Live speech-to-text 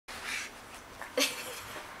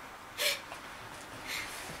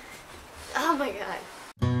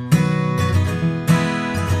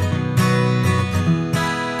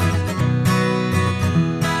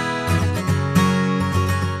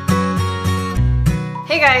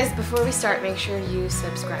Hey guys, before we start, make sure you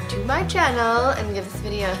subscribe to my channel and give this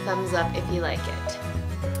video a thumbs up if you like it.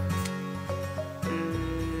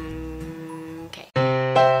 Okay.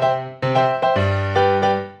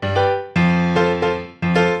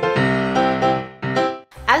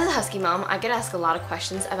 As a husky mom, I get asked a lot of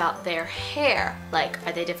questions about their hair. Like,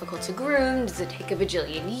 are they difficult to groom? Does it take a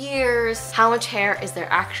bajillion years? How much hair is there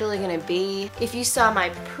actually gonna be? If you saw my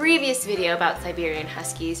previous video about Siberian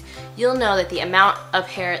Huskies, you'll know that the amount of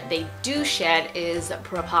hair they do shed is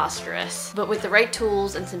preposterous. But with the right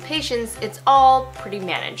tools and some patience, it's all pretty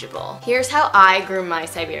manageable. Here's how I groom my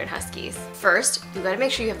Siberian Huskies. First, you gotta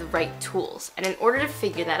make sure you have the right tools. And in order to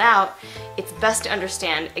figure that out, it's best to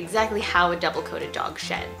understand exactly how a double-coated dog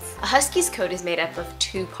sheds. A husky's coat is made up of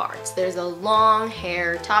two parts. There's a long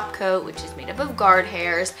hair top coat, which is made up of guard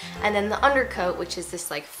hairs, and then the undercoat, which is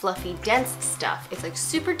this like fluffy, dense stuff. It's like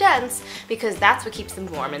super dense because that's what keeps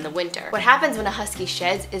them warm in the winter. What happens when a husky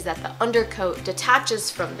sheds is that the undercoat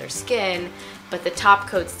detaches from their skin, but the top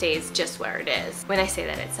coat stays just where it is. When I say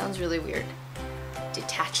that, it sounds really weird.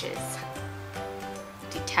 Detaches.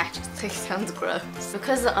 Like, sounds gross.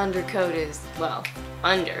 Because the undercoat is, well,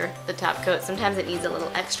 under the top coat, sometimes it needs a little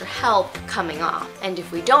extra help coming off. And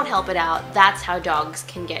if we don't help it out, that's how dogs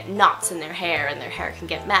can get knots in their hair and their hair can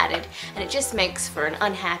get matted, and it just makes for an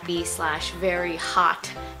unhappy / very hot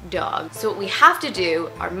dog. So what we have to do,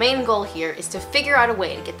 our main goal here, is to figure out a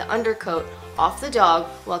way to get the undercoat off the dog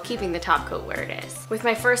while keeping the top coat where it is. With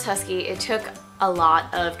my first husky, it took a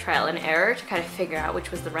lot of trial and error to kind of figure out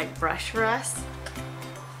which was the right brush for us.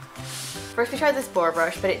 First we tried this boar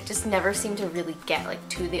brush, but it just never seemed to really get like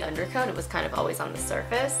to the undercoat. It was kind of always on the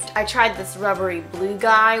surface. I tried this rubbery blue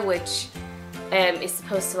guy, which is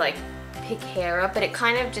supposed to like pick hair up, but it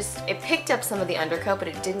kind of just, it picked up some of the undercoat, but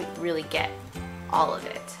it didn't really get all of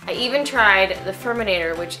it. I even tried the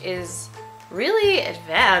Furminator, which is really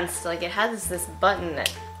advanced. Like, it has this button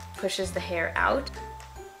that pushes the hair out.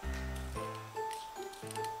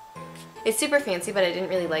 It's super fancy, but I didn't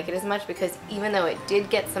really like it as much because even though it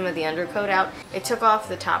did get some of the undercoat out, it took off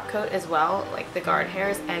the top coat as well, like the guard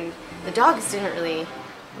hairs, and the dogs didn't really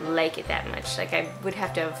like it that much. Like, I would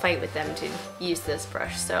have to fight with them to use this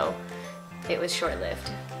brush, so it was short-lived.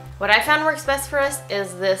 What I found works best for us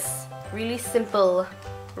is this really simple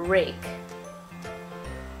rake.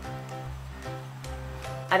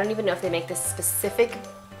 I don't even know if they make this specific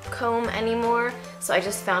comb anymore, so I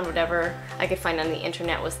just found whatever I could find on the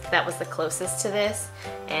internet that was the closest to this,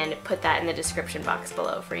 and put that in the description box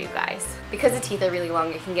below for you guys. Because the teeth are really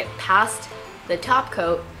long, it can get past the top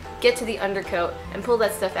coat, get to the undercoat, and pull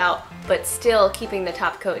that stuff out, but still keeping the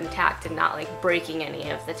top coat intact and not like breaking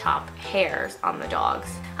any of the top hairs on the dogs.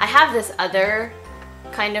 I have this other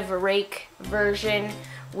kind of a rake version,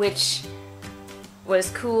 which was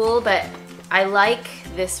cool, but I like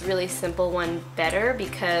this really simple one better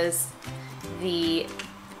because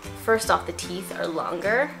first off, the teeth are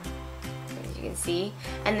longer, as you can see,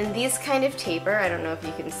 and then these kind of taper. I don't know if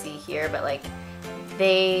you can see here, but like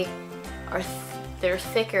they're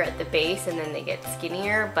thicker at the base and then they get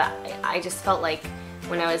skinnier, but I just felt like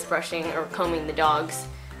when I was brushing or combing the dogs,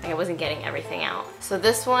 I wasn't getting everything out. So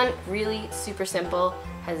this one, really super simple,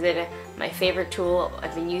 has been my favorite tool.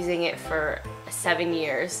 I've been using it for 7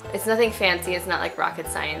 years. It's nothing fancy, it's not like rocket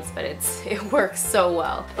science, but it works so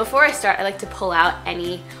well. Before I start, I like to pull out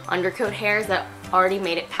any undercoat hairs that already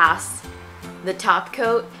made it past the top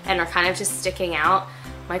coat and are kind of just sticking out.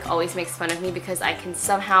 Mike always makes fun of me because I can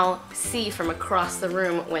somehow see from across the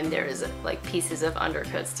room when there's like pieces of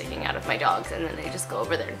undercoat sticking out of my dogs, and then they just go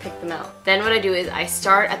over there and pick them out. Then what I do is I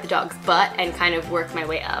start at the dog's butt and kind of work my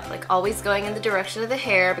way up, like always going in the direction of the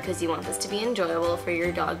hair because you want this to be enjoyable for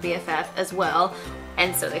your dog BFF as well,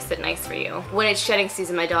 and so they sit nice for you. When it's shedding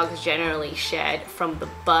season, my dogs generally shed from the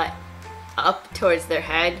butt up towards their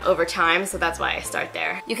head over time, so that's why I start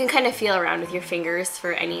there. You can kind of feel around with your fingers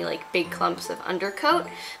for any like big clumps of undercoat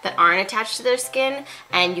that aren't attached to their skin,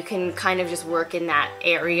 and you can kind of just work in that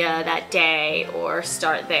area that day or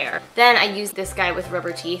start there. Then I use this guy with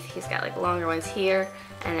rubber teeth. He's got like longer ones here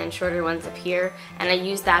and then shorter ones up here, and I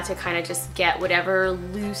use that to kind of just get whatever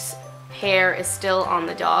loose hair is still on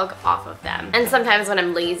the dog off of them. And sometimes when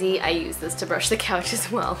I'm lazy, I use this to brush the couch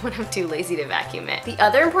as well when I'm too lazy to vacuum it. The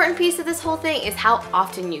other important piece of this whole thing is how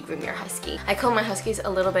often you groom your husky. I comb my huskies a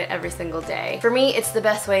little bit every single day. For me, it's the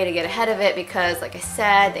best way to get ahead of it because, like I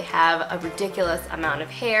said, they have a ridiculous amount of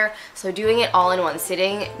hair, so doing it all in one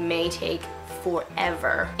sitting may take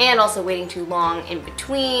forever. And also waiting too long in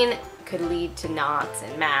between could lead to knots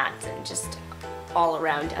and mats and just all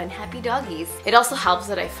around unhappy doggies. It also helps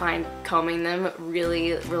that I find combing them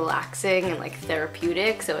really relaxing and like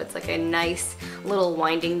therapeutic, so it's like a nice little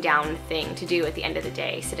winding down thing to do at the end of the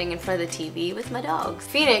day, sitting in front of the TV with my dogs.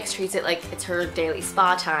 Phoenix treats it like it's her daily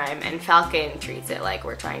spa time, and Falcon treats it like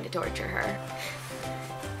we're trying to torture her.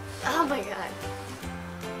 Oh my god.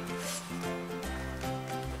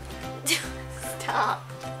 Stop.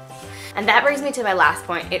 And that brings me to my last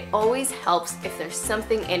point. It always helps if there's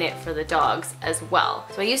something in it for the dogs as well.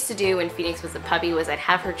 So what I used to do when Phoenix was a puppy was I'd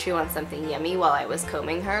have her chew on something yummy while I was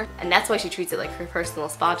combing her. And that's why she treats it like her personal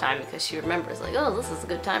spa time, because she remembers like, oh, this is a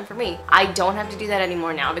good time for me. I don't have to do that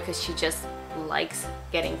anymore now because she just likes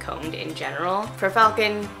getting combed in general. For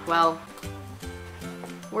Falcon, well,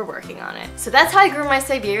 we're working on it. So that's how I groom my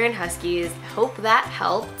Siberian Huskies. Hope that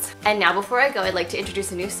helped. And now before I go, I'd like to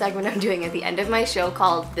introduce a new segment I'm doing at the end of my show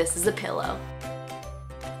called This is a Pillow.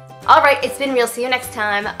 Alright, it's been real. See you next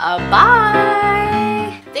time.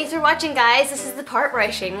 Bye! Thanks for watching, guys. This is the part where I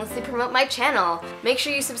shamelessly promote my channel. Make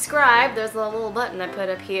sure you subscribe. There's a little button I put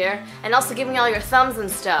up here. And also give me all your thumbs and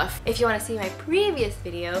stuff. If you want to see my previous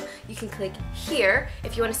video, you can click here.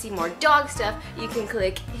 If you want to see more dog stuff, you can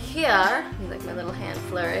click here. You like my little hand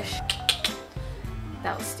flourish.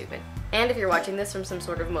 That was stupid. And if you're watching this from some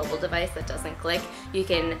sort of mobile device that doesn't click, you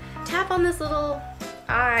can tap on this little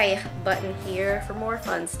I button here for more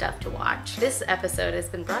fun stuff to watch. This episode has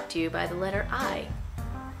been brought to you by the letter I,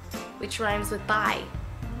 which rhymes with bye.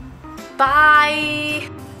 Bye!